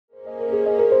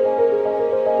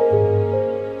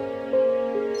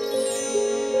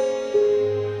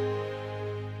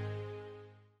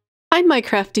Hi, my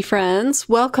crafty friends.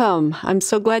 Welcome. I'm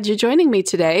so glad you're joining me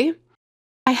today.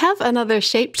 I have another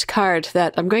shaped card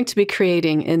that I'm going to be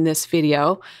creating in this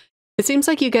video. It seems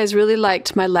like you guys really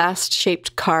liked my last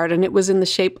shaped card, and it was in the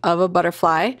shape of a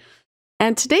butterfly.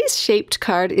 And today's shaped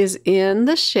card is in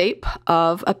the shape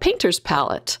of a painter's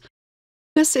palette.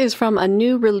 This is from a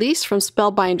new release from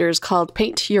Spellbinders called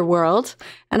Paint Your World,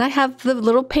 and I have the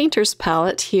little painter's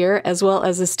palette here as well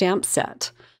as a stamp set.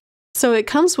 So it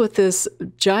comes with this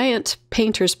giant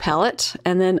painter's palette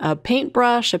and then a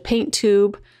paintbrush, a paint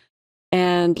tube,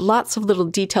 and lots of little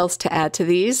details to add to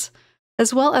these,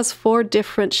 as well as 4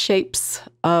 different shapes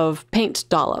of paint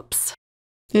dollops.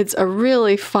 It's a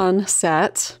really fun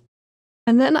set.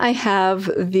 And then I have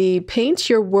the Paint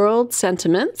Your World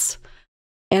sentiments,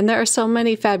 and there are so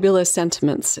many fabulous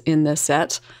sentiments in this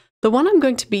set. The one I'm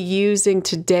going to be using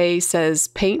today says,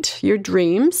 "Paint Your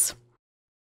Dreams."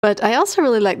 But I also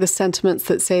really like the sentiments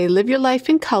that say, "Live your life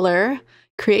in color,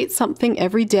 create something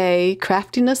every day,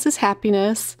 craftiness is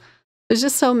happiness." There's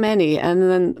just so many. And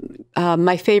then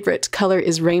my favorite color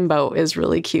is rainbow is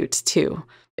really cute too.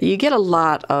 You get a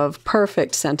lot of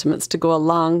perfect sentiments to go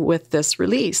along with this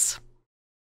release.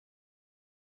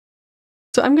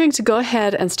 So I'm going to go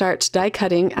ahead and start die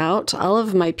cutting out all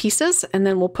of my pieces, and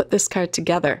then we'll put this card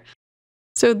together.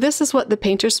 So this is what the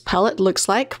painter's palette looks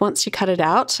like once you cut it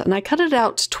out, and I cut it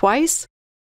out twice,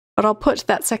 but I'll put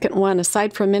that second one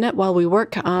aside for a minute while we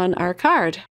work on our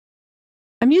card.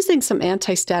 I'm using some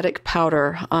anti-static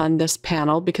powder on this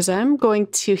panel because I'm going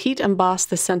to heat emboss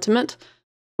the sentiment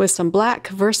with some black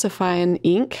VersaFine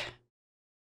ink.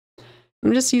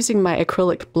 I'm just using my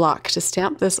acrylic block to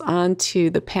stamp this onto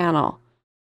the panel.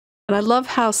 And I love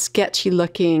how sketchy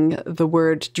looking the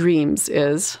word dreams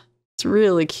is. It's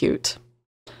really cute.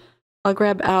 I'll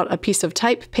grab out a piece of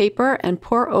type paper and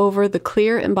pour over the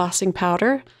clear embossing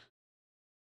powder.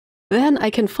 Then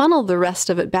I can funnel the rest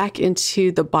of it back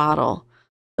into the bottle.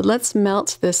 But let's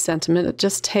melt this sentiment. It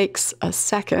just takes a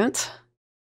second.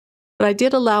 But I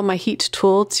did allow my heat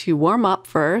tool to warm up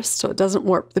first so it doesn't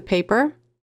warp the paper.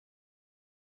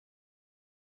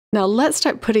 Now let's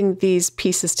start putting these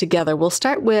pieces together. We'll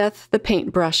start with the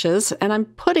paint brushes, and I'm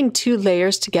putting 2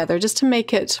 layers together just to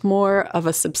make it more of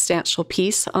a substantial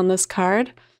piece on this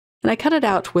card. And I cut it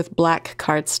out with black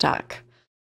cardstock.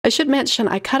 I should mention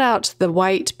I cut out the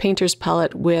white painter's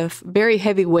palette with very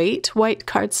heavyweight white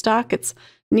cardstock. It's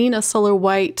Neenah Solar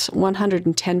White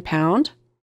 110 pound.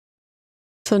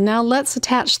 So now let's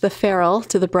attach the ferrule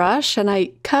to the brush, and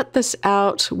I cut this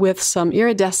out with some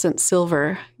iridescent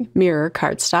silver mirror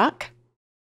cardstock.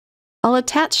 I'll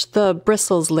attach the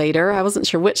bristles later. I wasn't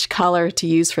sure which color to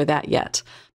use for that yet,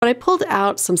 but I pulled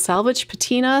out some salvage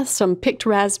patina, some picked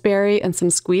raspberry, and some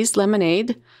squeezed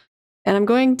lemonade, and I'm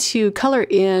going to color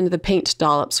in the paint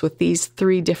dollops with these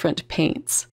 3 different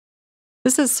paints.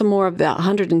 This is some more of the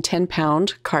 110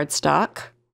 pound cardstock.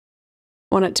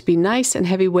 I want it to be nice and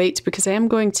heavyweight because I am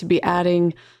going to be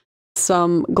adding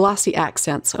some glossy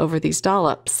accents over these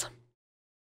dollops.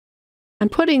 I'm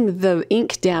putting the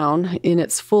ink down in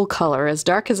its full color, as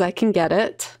dark as I can get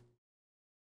it.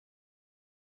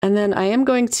 And then I am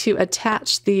going to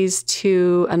attach these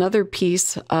to another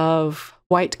piece of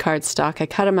white cardstock. I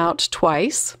cut them out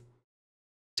twice,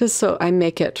 just so I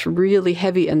make it really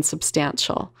heavy and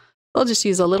substantial. I'll just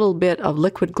use a little bit of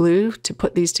liquid glue to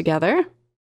put these together.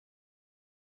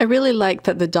 I really like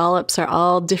that the dollops are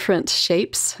all different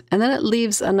shapes, and then it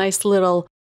leaves a nice little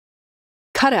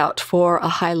cutout for a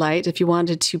highlight if you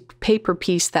wanted to paper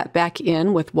piece that back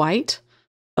in with white.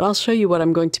 But I'll show you what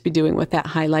I'm going to be doing with that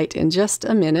highlight in just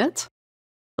a minute.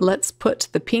 Let's put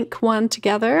the pink one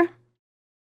together.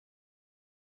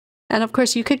 And of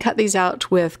course you could cut these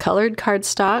out with colored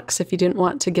cardstocks if you didn't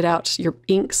want to get out your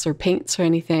inks or paints or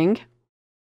anything.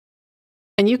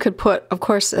 And you could put, of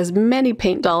course, as many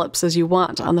paint dollops as you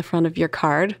want on the front of your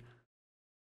card.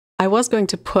 I was going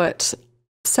to put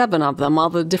 7 of them,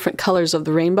 all the different colors of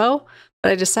the rainbow,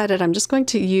 but I decided I'm just going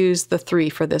to use the 3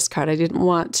 for this card. I didn't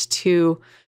want to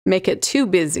make it too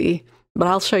busy, but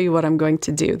I'll show you what I'm going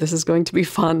to do. This is going to be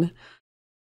fun.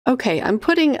 Okay, I'm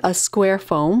putting a square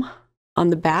foam on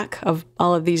the back of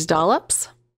all of these dollops.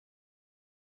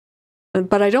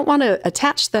 But I don't want to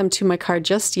attach them to my card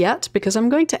just yet because I'm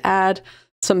going to add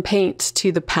some paint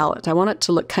to the palette. I want it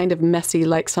to look kind of messy,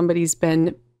 like somebody's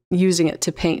been using it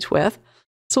to paint with.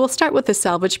 So we'll start with the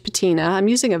salvage patina. I'm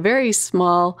using a very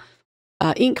small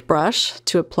ink brush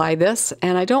to apply this,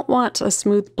 and I don't want a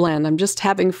smooth blend. I'm just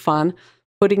having fun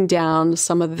putting down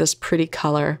some of this pretty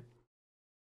color.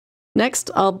 Next,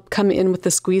 I'll come in with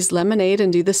the squeezed lemonade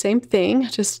and do the same thing.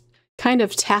 Just kind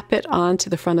of tap it onto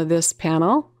the front of this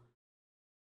panel.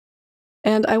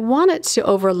 And I want it to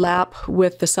overlap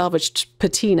with the salvaged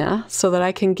patina so that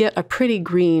I can get a pretty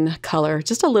green color,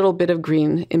 just a little bit of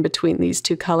green in between these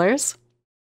two colors.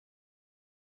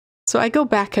 So I go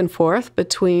back and forth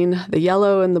between the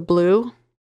yellow and the blue,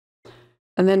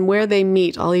 and then where they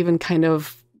meet, I'll even kind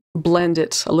of blend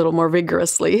it a little more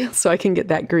vigorously so I can get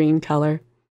that green color.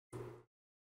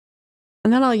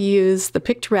 And then I'll use the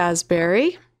picked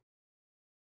raspberry,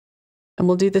 and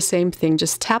we'll do the same thing.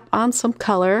 Just tap on some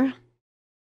color,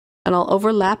 and I'll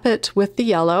overlap it with the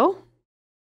yellow.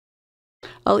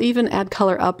 I'll even add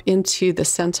color up into the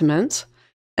sentiment.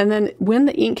 And then when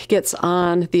the ink gets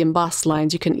on the embossed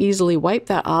lines, you can easily wipe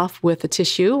that off with a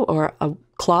tissue or a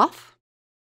cloth.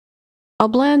 I'll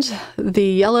blend the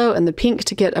yellow and the pink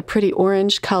to get a pretty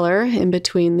orange color in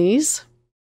between these.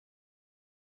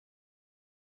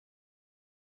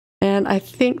 And I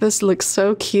think this looks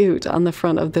so cute on the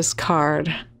front of this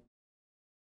card.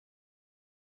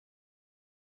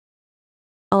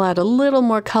 I'll add a little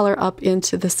more color up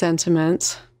into the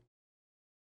sentiment.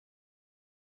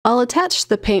 I'll attach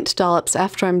the paint dollops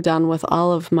after I'm done with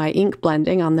all of my ink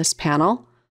blending on this panel,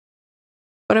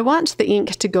 but I want the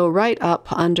ink to go right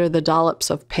up under the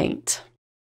dollops of paint.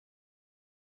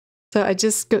 So I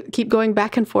just keep going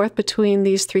back and forth between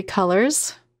these three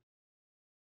colors.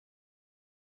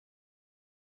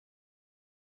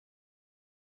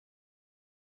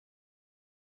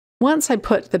 Once I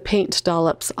put the paint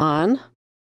dollops on,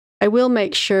 I will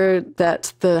make sure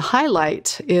that the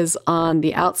highlight is on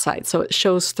the outside so it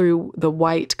shows through the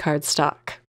white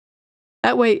cardstock.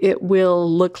 That way it will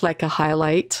look like a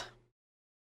highlight.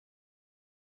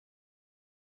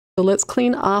 So let's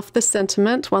clean off the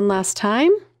sentiment one last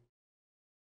time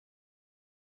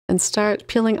and start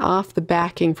peeling off the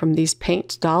backing from these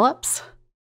paint dollops.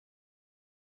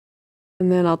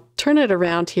 And then I'll turn it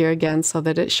around here again so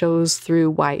that it shows through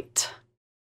white.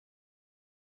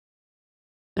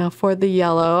 Now for the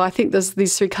yellow, I think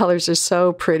these three colors are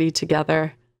so pretty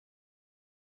together.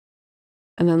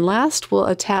 And then last, we'll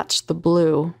attach the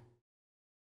blue.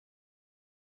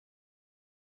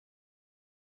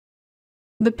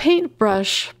 The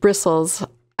paintbrush bristles,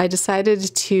 I decided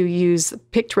to use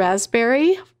picked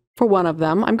raspberry for one of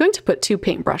them. I'm going to put two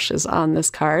paintbrushes on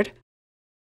this card.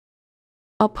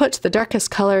 I'll put the darkest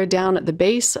color down at the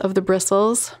base of the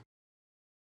bristles.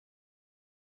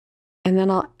 And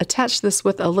then I'll attach this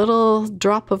with a little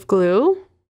drop of glue.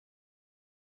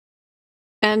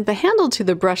 And the handle to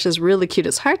the brush is really cute.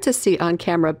 It's hard to see on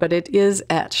camera, but it is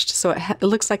etched, so it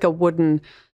looks like a wooden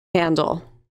handle.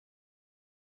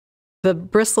 The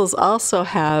bristles also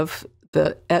have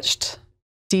the etched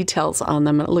details on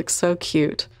them, and it looks so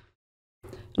cute.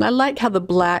 And I like how the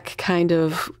black kind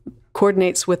of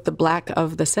coordinates with the black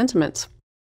of the sentiment.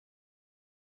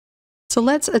 So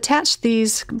let's attach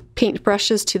these paint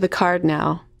brushes to the card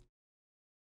now.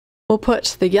 We'll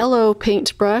put the yellow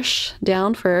paintbrush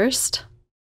down first,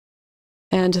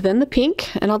 and then the pink,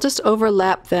 and I'll just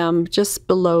overlap them just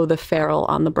below the ferrule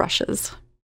on the brushes.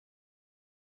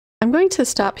 I'm going to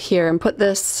stop here and put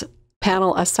this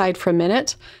panel aside for a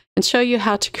minute and show you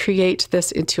how to create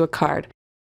this into a card.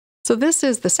 So this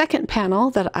is the second panel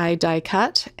that I die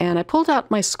cut, and I pulled out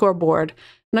my scoreboard.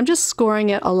 And I'm just scoring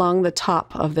it along the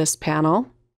top of this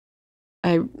panel.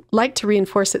 I like to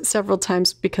reinforce it several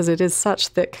times because it is such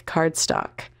thick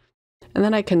cardstock. And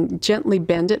then I can gently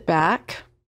bend it back.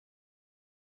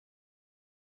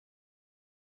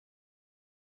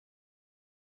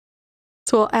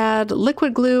 So I'll add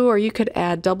liquid glue, or you could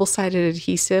add double-sided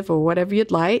adhesive or whatever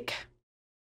you'd like.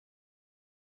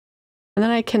 And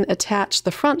then I can attach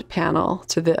the front panel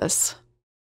to this.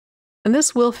 And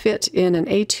this will fit in an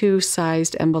A2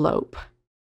 sized envelope.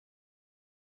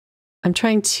 I'm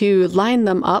trying to line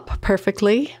them up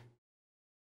perfectly.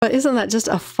 But isn't that just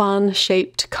a fun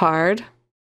shaped card?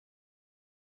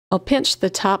 I'll pinch the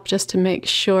top just to make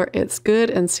sure it's good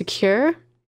and secure.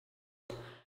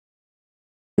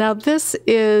 Now this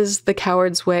is the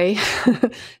coward's way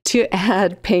to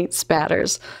add paint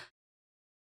spatters.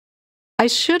 I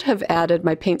should have added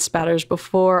my paint spatters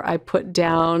before I put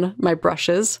down my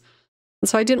brushes. And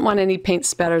so I didn't want any paint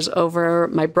spatters over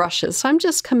my brushes. So I'm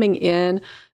just coming in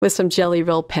with some Jelly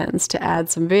Roll pens to add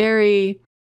some very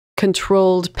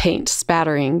controlled paint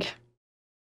spattering.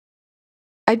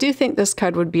 I do think this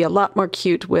card would be a lot more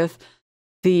cute with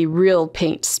the real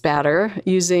paint spatter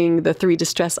using the 3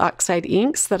 Distress Oxide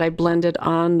inks that I blended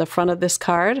on the front of this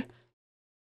card.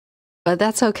 But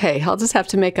that's okay. I'll just have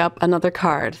to make up another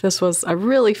card. This was a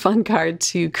really fun card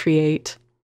to create.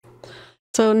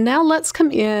 So now let's come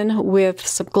in with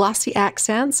some glossy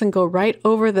accents and go right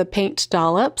over the paint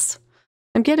dollops.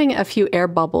 I'm getting a few air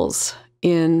bubbles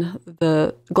in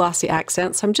the glossy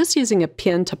accents. I'm just using a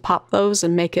pin to pop those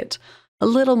and make it a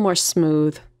little more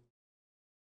smooth.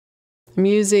 I'm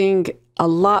using a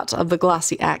lot of the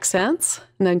glossy accents,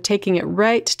 and I'm taking it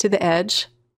right to the edge.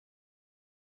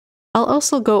 I'll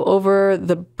also go over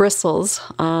the bristles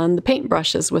on the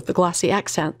paintbrushes with the glossy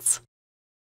accents.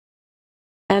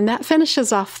 And that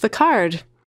finishes off the card.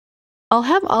 I'll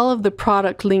have all of the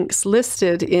product links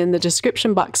listed in the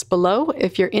description box below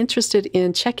if you're interested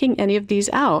in checking any of these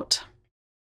out.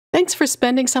 Thanks for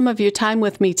spending some of your time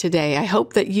with me today. I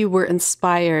hope that you were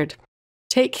inspired.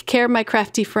 Take care, my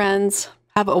crafty friends.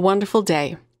 Have a wonderful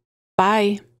day.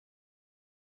 Bye.